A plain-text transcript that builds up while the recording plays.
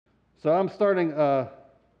So I'm starting a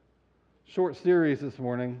short series this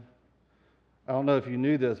morning. I don't know if you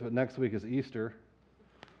knew this, but next week is Easter.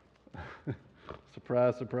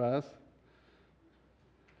 Surprise, surprise.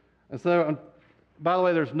 And so, by the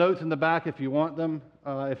way, there's notes in the back if you want them.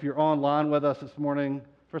 If you're online with us this morning,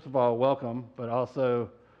 first of all, welcome, but also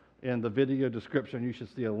in the video description, you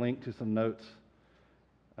should see a link to some notes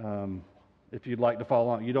if you'd like to follow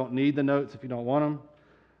along. You don't need the notes if you don't want them.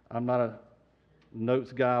 I'm not a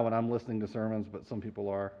notes guy when I'm listening to sermons, but some people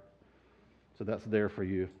are. So that's there for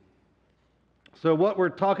you. So what we're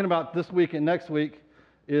talking about this week and next week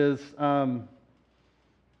is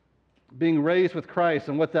being raised with Christ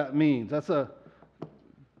and what that means. That's a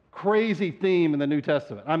crazy theme in the New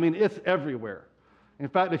Testament. I mean, it's everywhere. In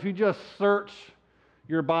fact, if you just search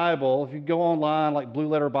your Bible, if you go online like Blue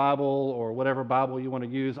Letter Bible or whatever Bible you want to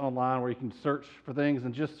use online where you can search for things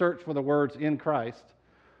and just search for the words in Christ,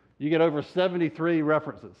 you get over 73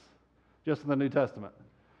 references just in the New Testament.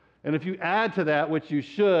 And if you add to that, which you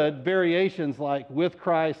should, variations like with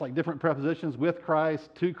Christ, like different prepositions, with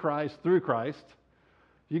Christ, to Christ, through Christ,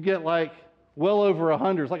 you get like well over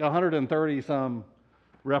 100, it's like 130 some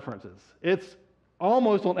references. It's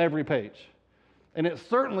almost on every page. And it's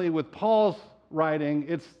certainly with Paul's writing,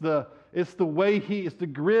 it's the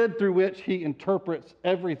grid through which he interprets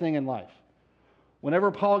everything in life.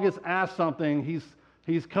 Whenever Paul gets asked something,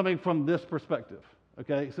 he's coming from this perspective.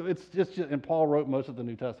 Okay, so it's just, and Paul wrote most of the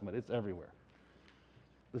New Testament. It's everywhere.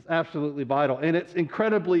 It's absolutely vital, and it's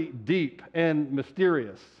incredibly deep and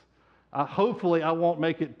mysterious. Hopefully, I won't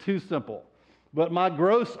make it too simple, but my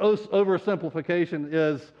gross oversimplification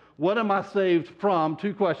is: what am I saved from?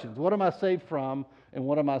 Two questions: what am I saved from, and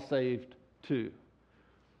what am I saved to?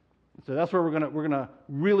 So that's where we're gonna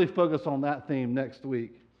really focus on that theme next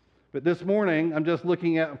week. But this morning, I'm just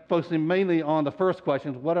focusing mainly on the first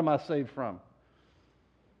question: what am I saved from?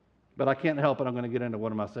 But I can't help it. I'm going to get into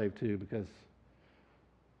what am I saved to, because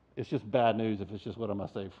it's just bad news if it's just what am I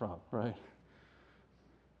saved from, right?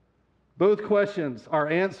 Both questions are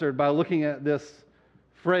answered by looking at this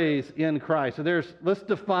phrase, in Christ. So let's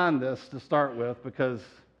define this to start with, because,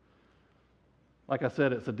 like I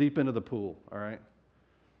said, it's a deep end of the pool, all right?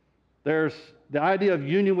 There's the idea of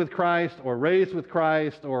union with Christ, or raised with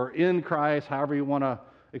Christ, or in Christ, however you want to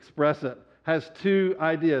express it, has two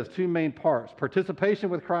ideas, two main parts: participation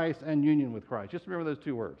with Christ and union with Christ. Just remember those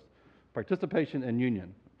two words: participation and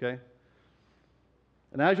union, okay?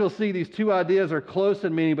 And as you'll see, these two ideas are close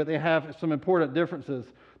in meaning, but they have some important differences.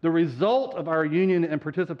 The result of our union and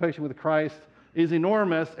participation with Christ is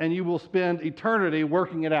enormous, and you will spend eternity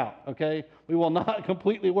working it out, okay? We will not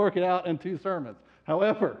completely work it out in two sermons.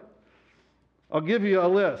 However, I'll give you a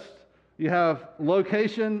list. You have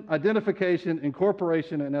location, identification,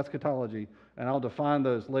 incorporation, and eschatology, and I'll define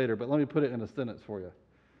those later, but let me put it in a sentence for you.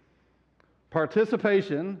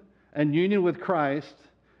 Participation and union with Christ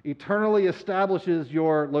eternally establishes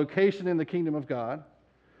your location in the kingdom of God,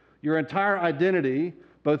 your entire identity,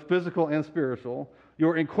 both physical and spiritual,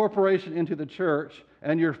 your incorporation into the church,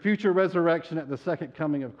 and your future resurrection at the second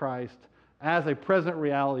coming of Christ as a present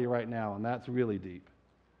reality right now, and that's really deep.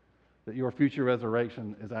 That your future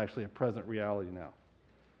resurrection is actually a present reality now.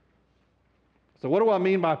 So what do I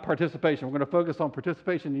mean by participation? We're going to focus on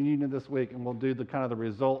participation in union this week, and we'll do the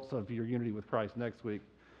results of your unity with Christ next week,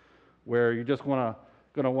 where you're just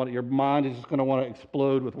your mind is just going to want to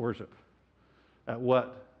explode with worship at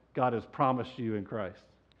what God has promised you in Christ.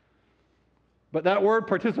 But that word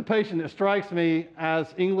participation, it strikes me,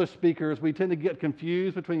 as English speakers, we tend to get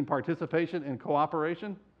confused between participation and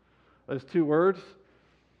cooperation. Those two words,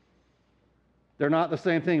 they're not the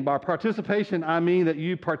same thing. By participation, I mean that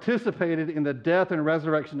you participated in the death and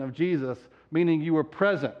resurrection of Jesus, meaning you were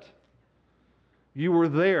present. You were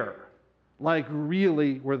there, like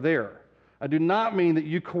really were there. I do not mean that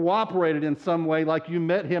you cooperated in some way, like you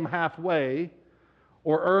met him halfway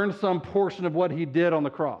or earned some portion of what he did on the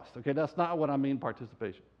cross. Okay, that's not what I mean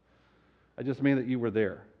participation. I just mean that you were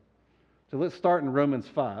there. So let's start in Romans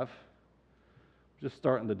 5. Just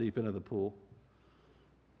start in the deep end of the pool.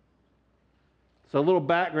 So a little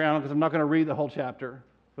background, because I'm not going to read the whole chapter.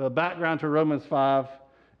 The background to Romans 5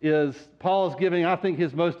 is Paul is giving, I think,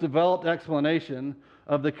 his most developed explanation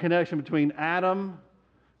of the connection between Adam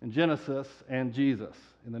in Genesis and Jesus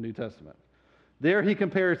in the New Testament. There he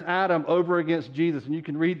compares Adam over against Jesus, and you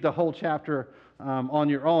can read the whole chapter on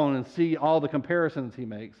your own and see all the comparisons he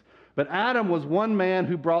makes. But Adam was one man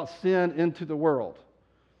who brought sin into the world.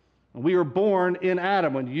 And we were born in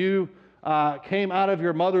Adam. When you came out of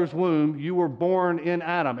your mother's womb, you were born in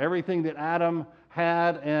Adam. Everything that Adam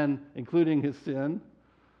had, and including his sin,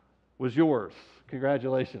 was yours.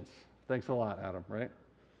 Congratulations. Thanks a lot, Adam, right?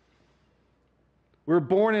 We're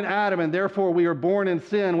born in Adam, and therefore we are born in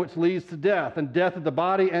sin, which leads to death, and death of the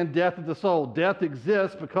body and death of the soul. Death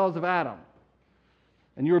exists because of Adam.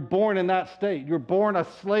 And you were born in that state. You're born a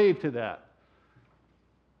slave to that.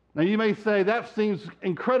 Now you may say, that seems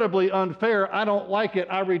incredibly unfair. I don't like it.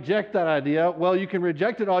 I reject that idea. Well, you can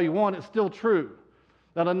reject it all you want. It's still true.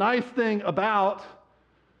 Now the nice thing about,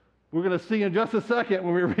 we're going to see in just a second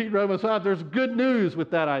when we read Romans 5, there's good news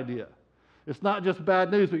with that idea. It's not just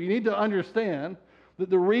bad news, but you need to understand that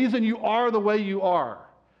the reason you are the way you are,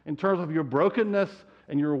 in terms of your brokenness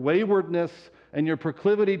and your waywardness and your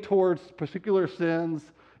proclivity towards particular sins,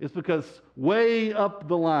 is because way up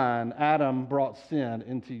the line, Adam brought sin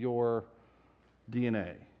into your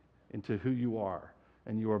DNA, into who you are,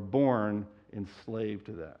 and you are born enslaved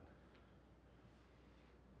to that.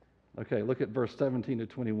 Okay, look at verse 17 to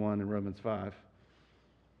 21 in Romans 5.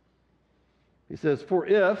 He says, "For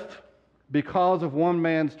if, because of one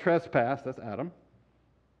man's trespass," that's Adam,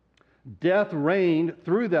 "death reigned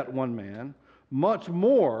through that one man, much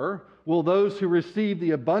more will those who receive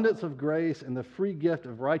the abundance of grace and the free gift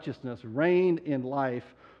of righteousness reign in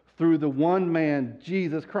life through the one man,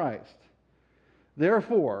 Jesus Christ.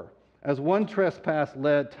 Therefore, as one trespass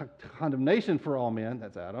led to condemnation for all men,"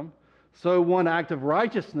 that's Adam, "so one act of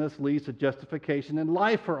righteousness leads to justification and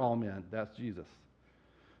life for all men," that's Jesus.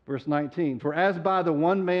 Verse 19, "For as by the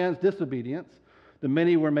one man's disobedience the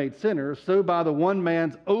many were made sinners, so by the one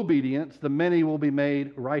man's obedience the many will be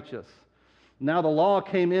made righteous. Now the law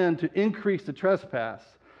came in to increase the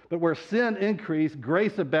trespass, but where sin increased,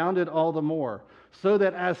 grace abounded all the more, so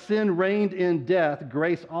that as sin reigned in death,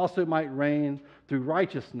 grace also might reign through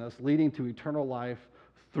righteousness, leading to eternal life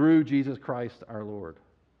through Jesus Christ our Lord."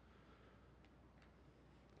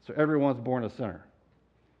 So everyone's born a sinner.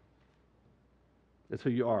 It's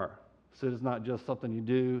who you are. Sin is not just something you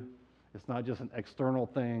do. It's not just an external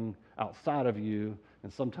thing outside of you,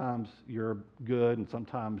 and sometimes you're good and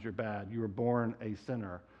sometimes you're bad. You were born a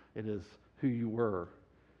sinner. It is who you were,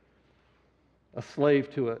 a slave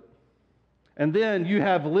to it. And then you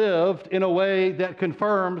have lived in a way that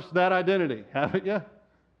confirms that identity, haven't you?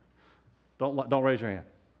 Don't raise your hand.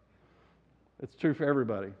 It's true for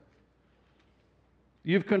everybody.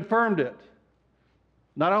 You've confirmed it.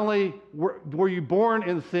 Not only were you born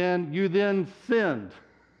in sin, you then sinned.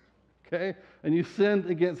 Okay? And you sinned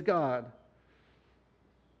against God.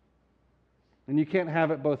 And you can't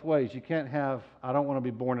have it both ways. You can't have, I don't want to be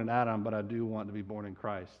born in Adam, but I do want to be born in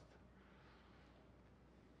Christ.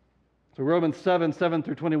 So Romans 7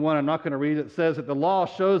 through 21, I'm not going to read it, says that the law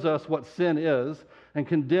shows us what sin is and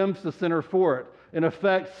condemns the sinner for it. In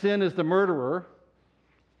effect, sin is the murderer,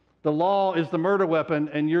 the law is the murder weapon,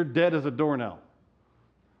 and you're dead as a doornail.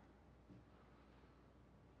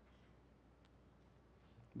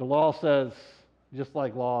 The law says, just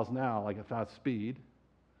like laws now, like if I speed,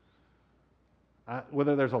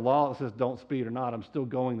 whether there's a law that says don't speed or not, I'm still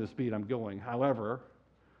going the speed I'm going. However,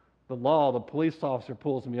 the law, the police officer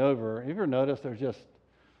pulls me over. Have you ever noticed there's just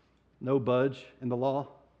no budge in the law?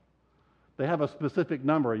 They have a specific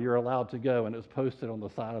number you're allowed to go, and it's posted on the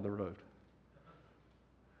side of the road.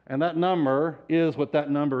 And that number is what that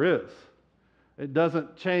number is. It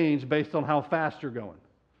doesn't change based on how fast you're going.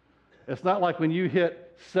 It's not like when you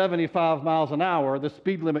hit 75 miles an hour, the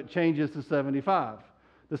speed limit changes to 75.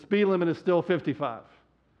 The speed limit is still 55.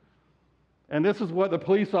 And this is what the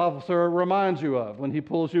police officer reminds you of when he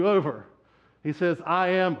pulls you over. He says, I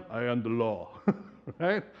am the law.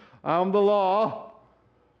 Right? I'm the law,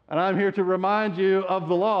 and I'm here to remind you of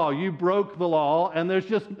the law. You broke the law, and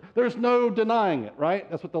there's no denying it, right?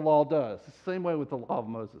 That's what the law does. It's the same way with the law of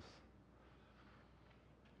Moses.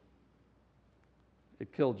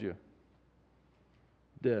 It killed you.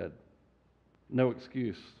 Dead. No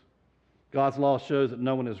excuse. God's law shows that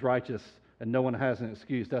no one is righteous and no one has an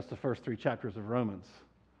excuse. That's the first 3 chapters of Romans.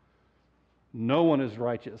 No one is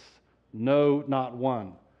righteous. No, not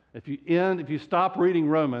one. If you stop reading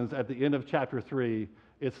Romans at the end of chapter 3,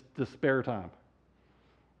 it's despair time.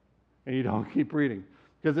 And you don't keep reading.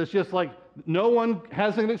 Because it's just like no one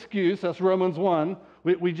has an excuse. That's Romans 1.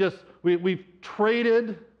 We've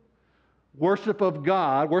traded worship of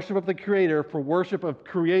God, worship of the Creator, for worship of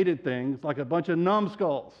created things, like a bunch of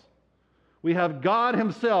numbskulls. We have God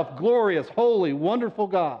himself, glorious, holy, wonderful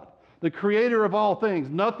God, the creator of all things.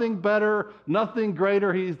 Nothing better, nothing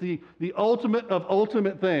greater. He's the ultimate of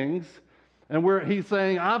ultimate things. And he's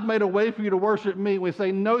saying, I've made a way for you to worship me. We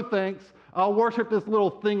say, no thanks. I'll worship this little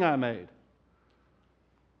thing I made.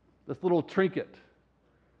 This little trinket.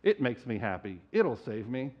 It makes me happy. It'll save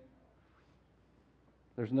me.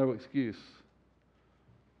 There's no excuse.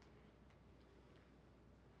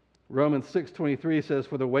 Romans 6:23 says,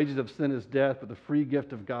 "For the wages of sin is death, but the free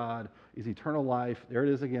gift of God is eternal life." There it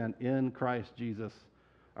is again, in Christ Jesus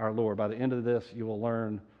our Lord. By the end of this, you will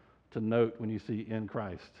learn to note when you see "in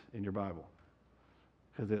Christ" in your Bible,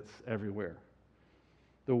 because it's everywhere.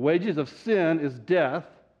 The wages of sin is death.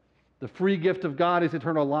 The free gift of God is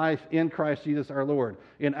eternal life in Christ Jesus our Lord.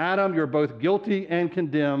 In Adam, you're both guilty and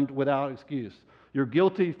condemned without excuse. You're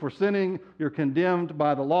guilty for sinning, you're condemned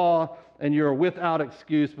by the law, and you're without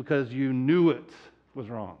excuse because you knew it was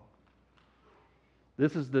wrong.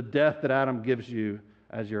 This is the death that Adam gives you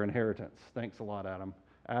as your inheritance. Thanks a lot, Adam.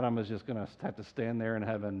 Adam is just going to have to stand there in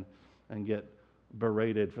heaven and get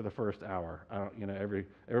berated for the first hour.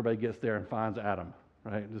 Everybody gets there and finds Adam,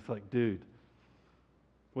 right? Just like, dude,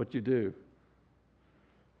 what you do.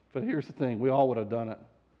 But here's the thing, we all would have done it.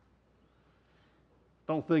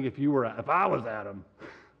 Don't think if I was Adam,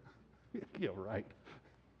 yeah, right.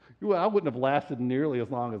 Well, I wouldn't have lasted nearly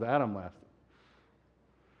as long as Adam lasted.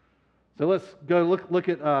 So let's go look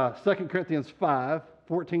at 2 Corinthians 5,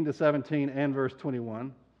 14 to 17 and verse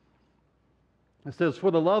 21. It says,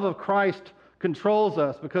 "For the love of Christ controls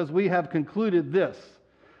us, because we have concluded this,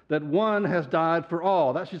 that one has died for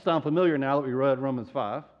all." That should sound familiar now that we read Romans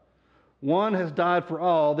 5. "One has died for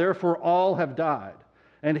all, therefore all have died.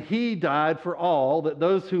 And he died for all, that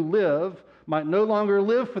those who live might no longer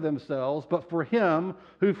live for themselves, but for him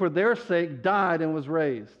who for their sake died and was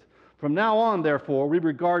raised. From now on, therefore, we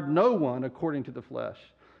regard no one according to the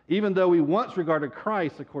flesh. Even though we once regarded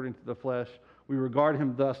Christ according to the flesh, we regard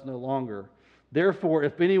him thus no longer. Therefore,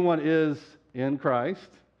 if anyone is in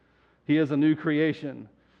Christ, he is a new creation.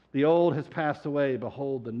 The old has passed away.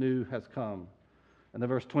 Behold, the new has come." And then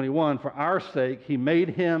verse 21, "For our sake he made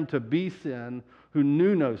him to be sin who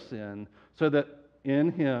knew no sin, so that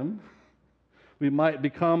in him we might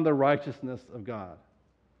become the righteousness of God."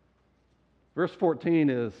 Verse 14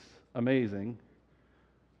 is amazing.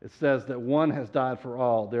 It says that one has died for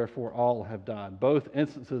all, therefore all have died. Both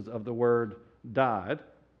instances of the word died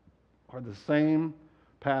are the same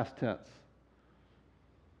past tense,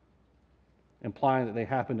 implying that they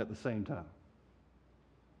happened at the same time.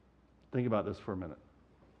 Think about this for a minute.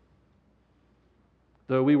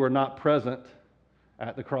 Though we were not present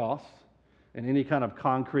at the cross in any kind of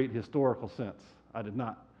concrete historical sense, I did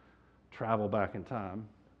not travel back in time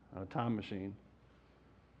on a time machine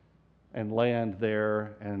and land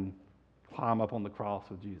there and climb up on the cross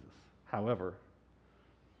with Jesus. However,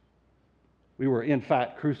 we were in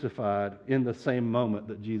fact crucified in the same moment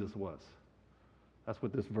that Jesus was. That's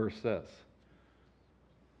what this verse says.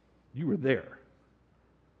 You were there.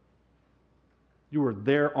 You were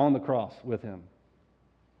there on the cross with him.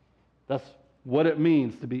 That's what it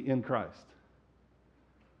means to be in Christ.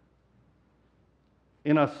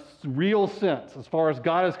 In a real sense, as far as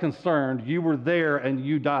God is concerned, you were there and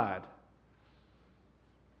you died.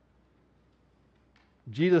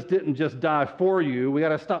 Jesus didn't just die for you. We got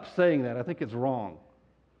to stop saying that. I think it's wrong.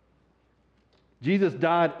 Jesus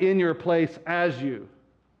died in your place as you.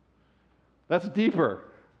 That's deeper.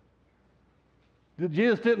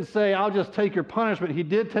 Jesus didn't say, "I'll just take your punishment." He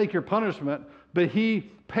did take your punishment, but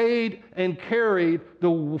he paid and carried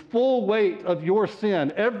the full weight of your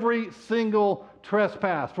sin, every single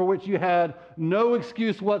trespass for which you had no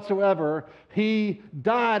excuse whatsoever. He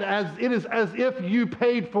died as if you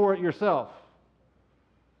paid for it yourself.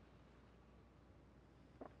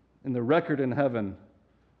 In the record in heaven,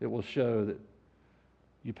 it will show that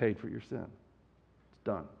you paid for your sin. It's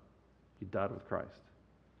done. You died with Christ.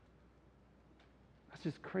 That's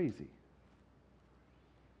just crazy.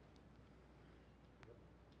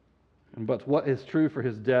 But what is true for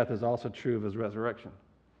his death is also true of his resurrection.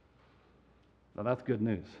 Now that's good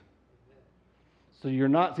news. So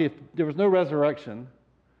if there was no resurrection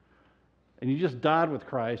and you just died with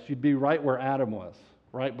Christ, you'd be right where Adam was,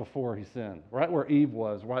 right before he sinned, right where Eve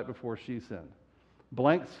was, right before she sinned.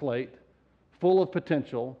 Blank slate, full of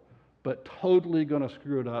potential, but totally going to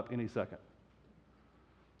screw it up any second.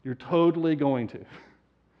 You're totally going to.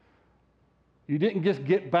 You didn't just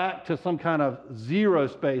get back to some kind of zero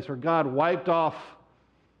space where God wiped off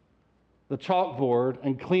the chalkboard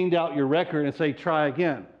and cleaned out your record and say, "Try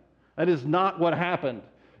again." That is not what happened.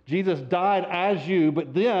 Jesus died as you,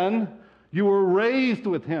 but then you were raised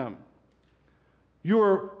with him. You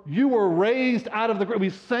were raised out of the grave. We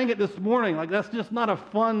sang it this morning. Like, that's just not a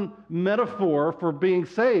fun metaphor for being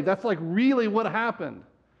saved. That's like really what happened.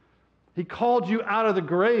 He called you out of the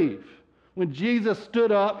grave. When Jesus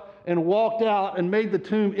stood up and walked out and made the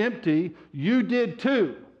tomb empty, you did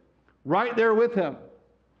too, right there with him.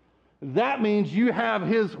 That means you have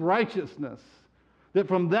his righteousness. that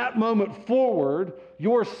from that moment forward,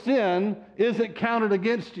 your sin isn't counted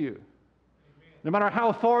against you. No matter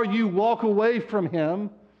how far you walk away from him,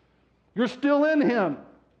 you're still in him.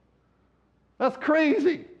 That's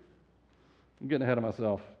crazy. I'm getting ahead of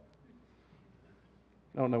myself.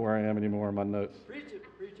 I don't know where I am anymore in my notes. Preach it,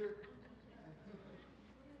 preacher.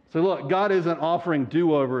 So look, God isn't offering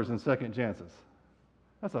do-overs and second chances.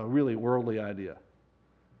 That's a really worldly idea.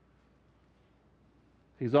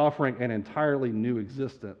 He's offering an entirely new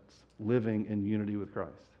existence, living in unity with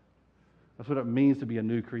Christ. That's what it means to be a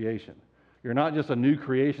new creation. You're not just a new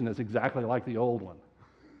creation that's exactly like the old one.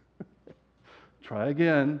 Try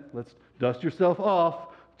again. Let's dust yourself off.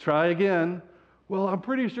 Try again. Well, I'm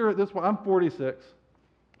pretty sure at this point, I'm 46.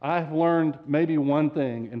 I've learned maybe one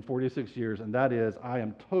thing in 46 years, and that is I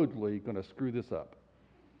am totally going to screw this up.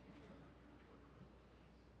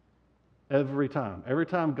 Every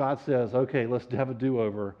time God says, okay, let's have a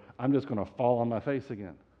do-over, I'm just going to fall on my face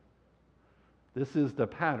again. This is the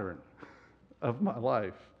pattern of my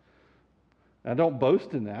life. And I don't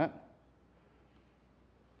boast in that.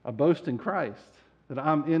 I boast in Christ, that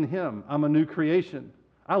I'm in him. I'm a new creation.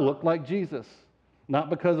 I look like Jesus, not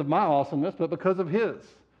because of my awesomeness, but because of his.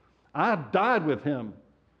 I died with him.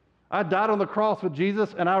 I died on the cross with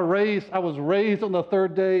Jesus, and I was raised on the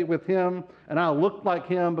third day with him, and I look like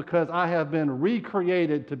him because I have been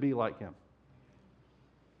recreated to be like him.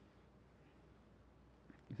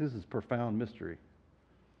 This is profound mystery.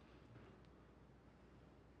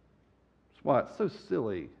 That's why it's so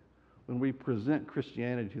silly when we present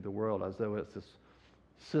Christianity to the world as though it's this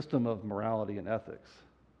system of morality and ethics.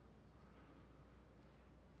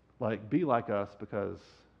 Like, be like us because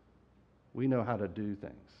we know how to do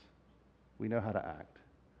things. We know how to act.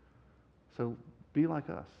 So be like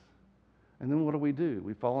us. And then what do?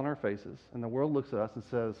 We fall on our faces, and the world looks at us and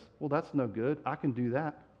says, well, that's no good. I can do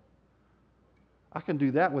that. I can do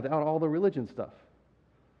that without all the religion stuff.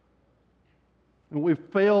 And what we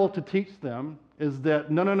fail to teach them is that,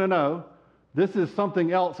 no. This is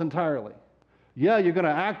something else entirely. Yeah, you're going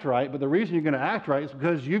to act right, but the reason you're going to act right is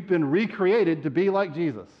because you've been recreated to be like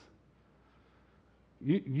Jesus.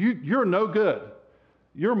 You're no good.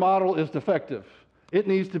 Your model is defective. It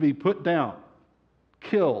needs to be put down,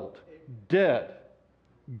 killed, dead,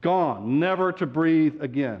 gone, never to breathe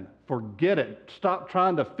again. Forget it. Stop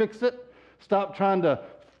trying to fix it. Stop trying to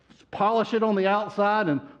polish it on the outside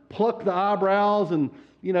and pluck the eyebrows and,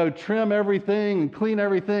 trim everything and clean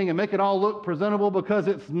everything and make it all look presentable, because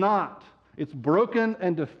it's not. It's broken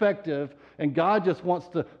and defective, and God just wants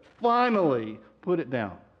to finally put it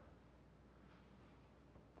down.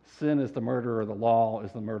 Sin is the murderer, the law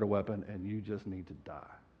is the murder weapon, and you just need to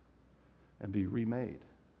die and be remade.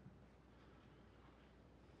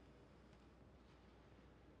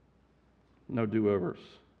 No do-overs.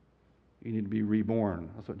 You need to be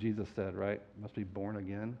reborn. That's what Jesus said, right? You must be born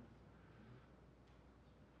again.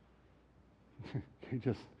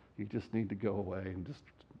 You just need to go away and just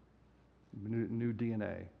new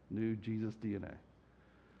DNA, new Jesus DNA.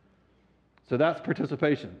 So that's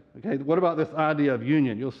participation. Okay, what about this idea of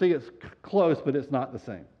union? You'll see it's close, but it's not the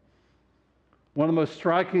same. One of the most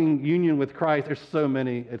striking union with Christ, there's so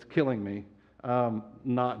many, it's killing me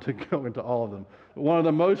not to go into all of them. But one of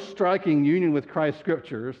the most striking union with Christ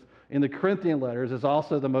scriptures in the Corinthian letters is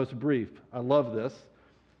also the most brief. I love this.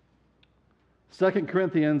 2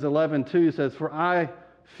 Corinthians 11:2 says, "For I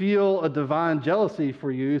feel a divine jealousy for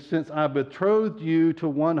you, since I betrothed you to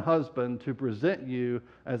one husband to present you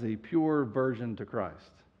as a pure virgin to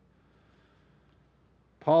Christ."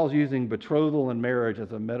 Paul's using betrothal and marriage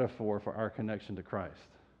as a metaphor for our connection to Christ.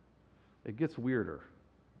 It gets weirder.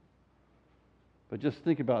 But just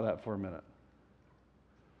think about that for a minute.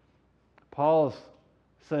 Paul's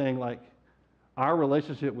saying, our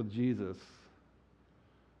relationship with Jesus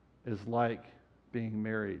is like being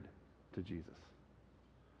married to Jesus.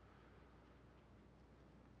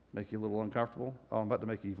 Make you a little uncomfortable? Oh, I'm about to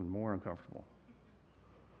make you even more uncomfortable.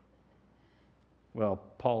 Well,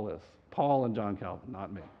 Paul is. Paul and John Calvin,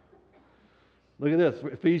 not me. Look at this,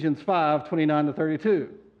 Ephesians 5:29-32.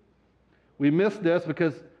 We miss this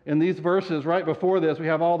because in these verses right before this, we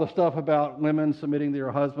have all the stuff about women submitting to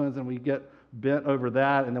their husbands, and we get bent over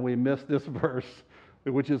that, and then we miss this verse,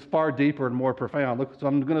 which is far deeper and more profound. Look, so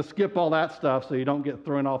I'm going to skip all that stuff so you don't get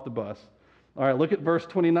thrown off the bus. All right, look at verse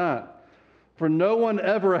 29. "For no one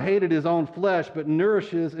ever hated his own flesh, but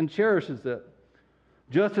nourishes and cherishes it,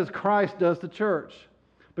 just as Christ does the church,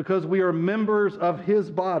 because we are members of his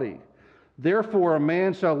body. Therefore, a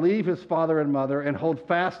man shall leave his father and mother and hold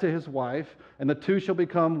fast to his wife, and the two shall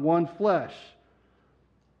become one flesh."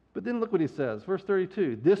 But then look what he says, verse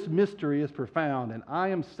 32, this mystery is profound, and I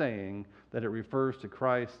am saying that it refers to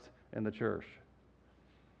Christ and the church.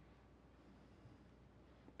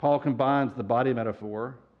 Paul combines the body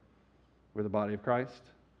metaphor, we're the body of Christ,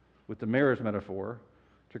 with the marriage metaphor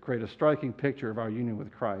to create a striking picture of our union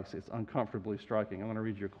with Christ. It's uncomfortably striking. I want to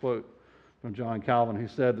read you a quote from John Calvin, who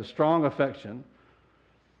said, the strong affection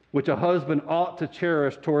which a husband ought to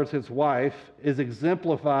cherish towards his wife is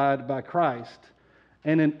exemplified by Christ.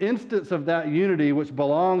 And an instance of that unity which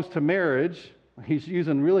belongs to marriage, he's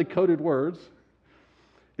using really coded words,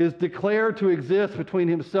 is declared to exist between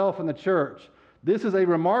himself and the church. This is a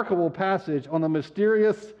remarkable passage on the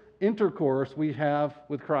mysterious intercourse we have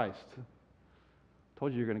with Christ. I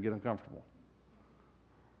told you you're going to get uncomfortable.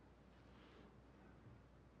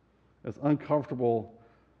 As uncomfortable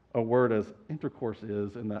a word as intercourse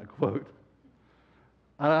is in that quote,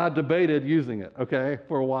 I debated using it, okay,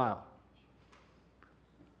 for a while.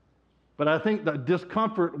 But I think the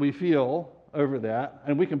discomfort we feel over that,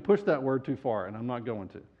 and we can push that word too far, and I'm not going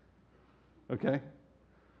to, okay?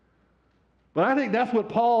 But I think that's what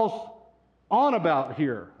Paul's on about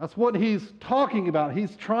here. That's what he's talking about.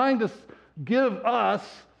 He's trying to give us,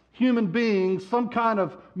 human beings, some kind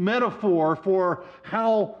of metaphor for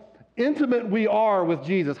how intimate we are with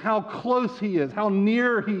Jesus, how close he is, how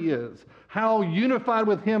near he is, how unified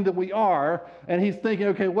with him that we are. And he's thinking,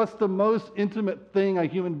 okay, what's the most intimate thing a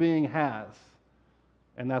human being has?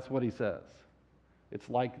 And that's what he says. It's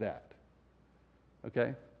like that.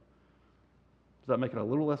 Okay? Does that make it a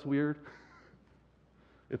little less weird?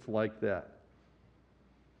 It's like that.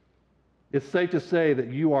 It's safe to say that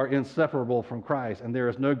you are inseparable from Christ, and there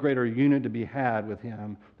is no greater union to be had with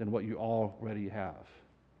him than what you already have.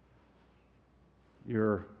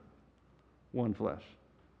 You're one flesh.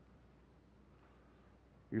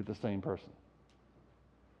 You're the same person.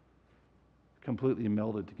 Completely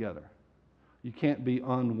melded together. You can't be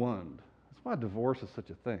unone. That's why divorce is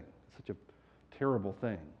such a thing, such a terrible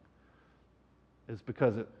thing. It's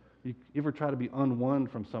because you ever try to be unone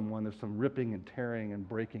from someone, there's some ripping and tearing and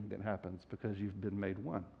breaking that happens because you've been made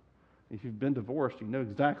one. If you've been divorced, you know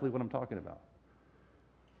exactly what I'm talking about.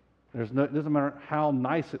 It doesn't matter how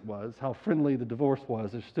nice it was, how friendly the divorce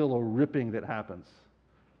was, there's still a ripping that happens.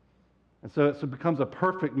 And so it becomes a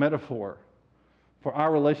perfect metaphor for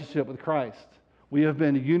our relationship with Christ. We have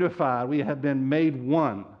been unified. We have been made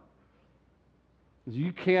one.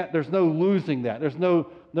 There's no losing that. There's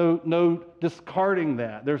no discarding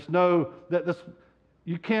that.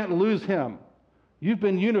 You can't lose him. You've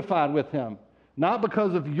been unified with him, not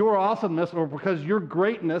because of your awesomeness or because of your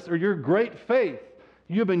greatness or your great faith.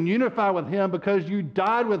 You've been unified with him because you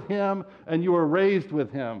died with him and you were raised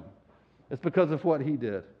with him. It's because of what he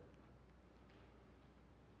did.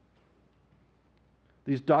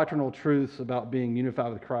 These doctrinal truths about being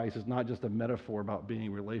unified with Christ is not just a metaphor about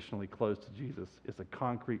being relationally close to Jesus. It's a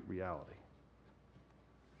concrete reality.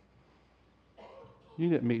 You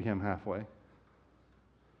didn't meet him halfway.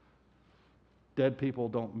 Dead people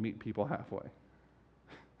don't meet people halfway.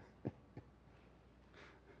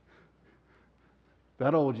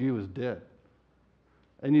 That old you is dead.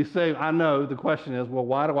 And you say, I know, the question is, well,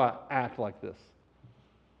 why do I act like this?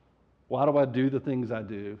 Why do I do the things I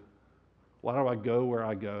do? Why do I go where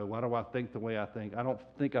I go? Why do I think the way I think? I don't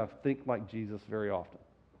think I think like Jesus very often.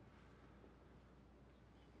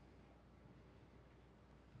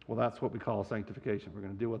 Well, that's what we call sanctification. We're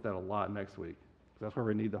going to deal with that a lot next week. That's where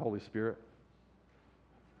we need the Holy Spirit,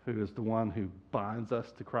 who is the one who binds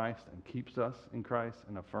us to Christ and keeps us in Christ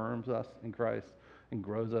and affirms us in Christ and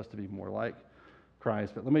grows us to be more like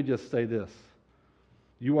Christ. But let me just say this.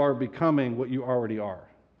 You are becoming what you already are.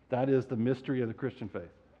 That is the mystery of the Christian faith.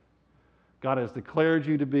 God has declared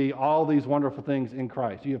you to be all these wonderful things in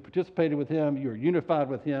Christ. You have participated with him. You are unified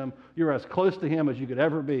with him. You're as close to him as you could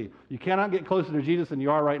ever be. You cannot get closer to Jesus than you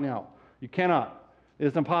are right now. You cannot.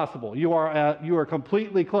 It's impossible. You are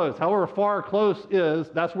completely close. However far close is,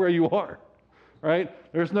 that's where you are. Right?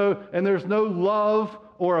 There's no love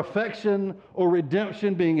or affection or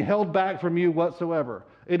redemption being held back from you whatsoever.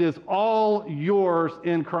 It is all yours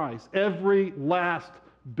in Christ. Every last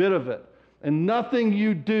bit of it. And nothing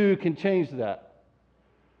you do can change that.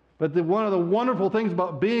 But one of the wonderful things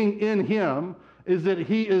about being in him is that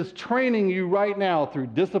he is training you right now through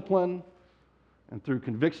discipline and through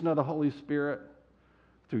conviction of the Holy Spirit,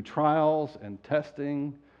 through trials and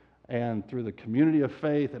testing, and through the community of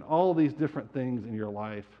faith, and all these different things in your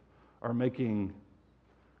life are making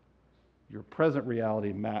your present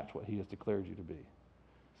reality match what he has declared you to be.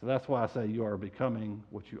 So that's why I say you are becoming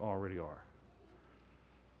what you already are.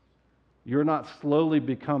 You're not slowly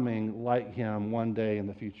becoming like him one day in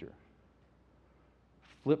the future.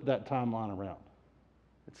 flip that timeline around.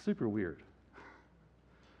 It's super weird.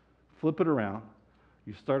 Flip it around.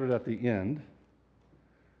 You started at the end,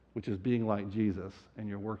 which is being like Jesus, and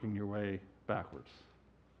you're working your way backwards.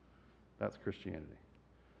 That's Christianity.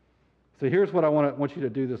 So here's what I want you to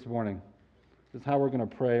do this morning. This is how we're going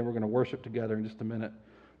to pray, and we're going to worship together in just a minute.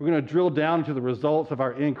 We're going to drill down into the results of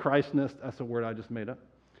our in Christness. That's a word I just made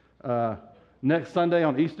up. Next Sunday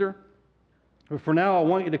on Easter. But for now, I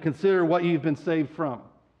want you to consider what you've been saved from.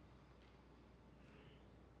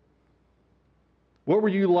 What were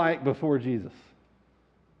you like before Jesus?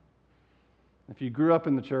 If you grew up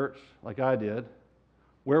in the church, like I did,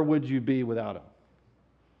 where would you be without him?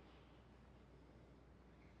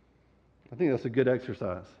 I think that's a good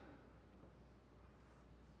exercise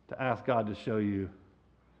to ask God to show you,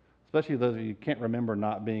 especially those of you who can't remember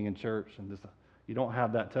not being in church and just, you don't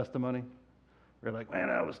have that testimony. You're like, man,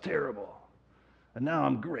 that was terrible, and now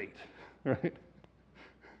I'm great, right?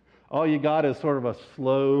 All you got is sort of a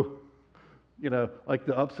slow, like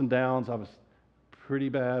the ups and downs. I was pretty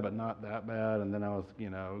bad, but not that bad, and then I was,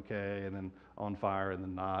 okay, and then on fire, and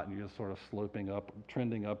then not, and you're just sort of sloping up,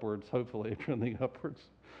 trending upwards, hopefully trending upwards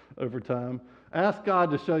over time. Ask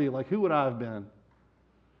God to show you, like, who would I have been?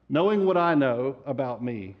 Knowing what I know about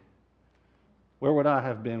me, where would I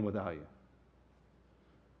have been without you?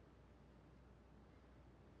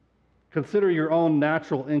 Consider your own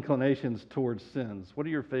natural inclinations towards sins. What are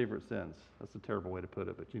your favorite sins? That's a terrible way to put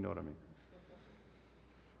it, but you know what I mean.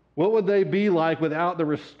 What would they be like without the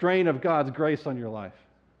restraint of God's grace on your life?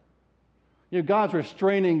 God's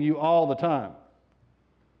restraining you all the time.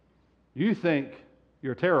 You think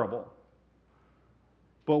you're terrible.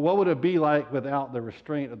 But what would it be like without the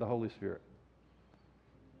restraint of the Holy Spirit?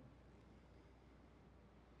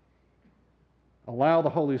 Allow the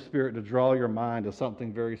Holy Spirit to draw your mind to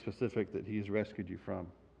something very specific that He's rescued you from.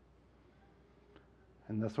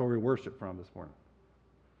 And that's where we worship from this morning.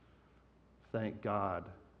 Thank God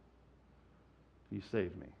you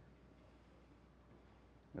saved me.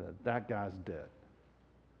 That guy's dead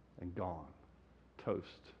and gone. Toast.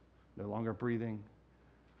 No longer breathing.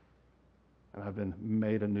 And I've been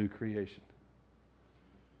made a new creation.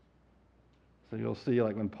 So you'll see,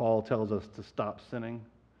 like when Paul tells us to stop sinning,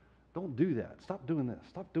 don't do that. Stop doing this.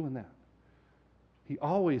 Stop doing that. He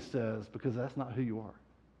always says, because that's not who you are.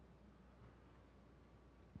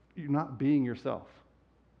 You're not being yourself.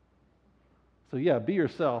 So yeah, be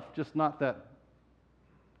yourself, just not that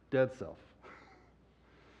dead self.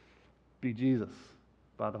 Be Jesus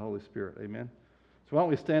by the Holy Spirit. Amen. So why don't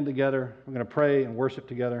we stand together? We're going to pray and worship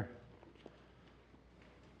together.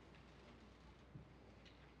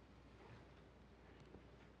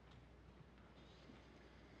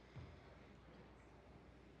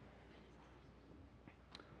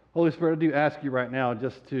 Holy Spirit, I do ask you right now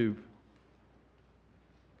just to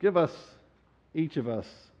give us, each of us,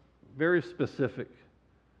 very specific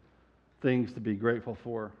things to be grateful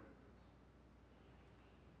for.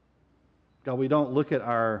 God, we don't look at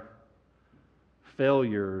our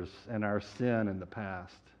failures and our sin in the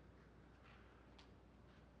past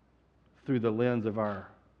through the lens of our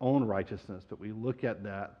own righteousness, but we look at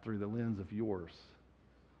that through the lens of yours.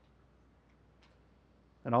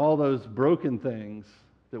 And all those broken things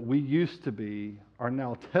that we used to be are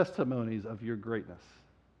now testimonies of your greatness.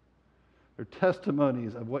 They're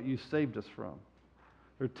testimonies of what you saved us from.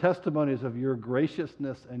 They're testimonies of your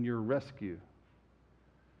graciousness and your rescue.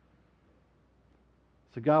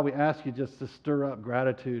 So God, we ask you just to stir up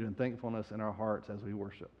gratitude and thankfulness in our hearts as we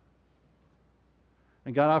worship.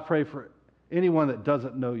 And God, I pray for anyone that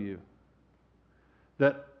doesn't know you,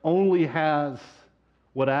 that only has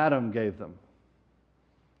what Adam gave them,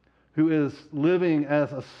 who is living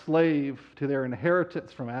as a slave to their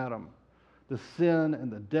inheritance from Adam, the sin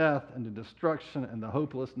and the death and the destruction and the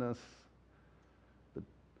hopelessness,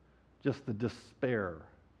 just the despair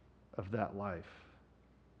of that life.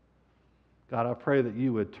 God, I pray that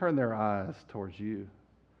you would turn their eyes towards you.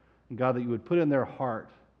 And God, that you would put in their heart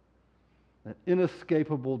an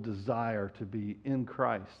inescapable desire to be in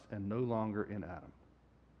Christ and no longer in Adam.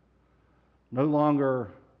 No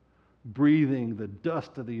longer breathing the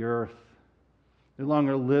dust of the earth, no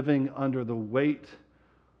longer living under the weight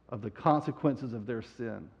of the consequences of their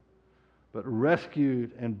sin, but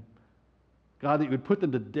rescued, and God, that you would put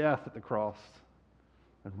them to death at the cross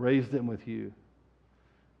and raise them with you.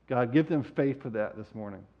 God, give them faith for that this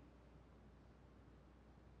morning.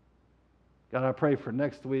 God, I pray for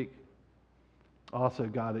next week also,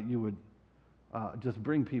 God, that you would just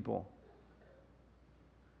bring people.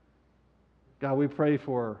 God, we pray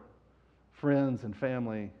for friends and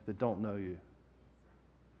family that don't know you.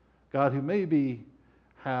 God, who maybe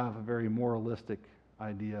have a very moralistic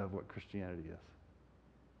idea of what Christianity is.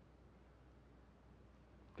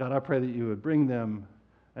 God, I pray that you would bring them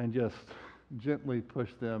and just gently push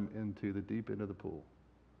them into the deep end of the pool.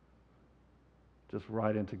 Just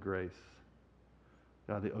right into grace.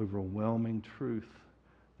 God, the overwhelming truth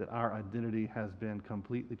that our identity has been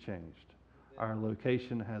completely changed. Our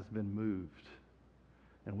location has been moved.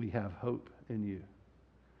 And we have hope in you.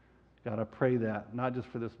 God, I pray that, not just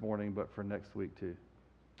for this morning, but for next week too.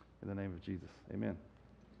 In the name of Jesus, amen.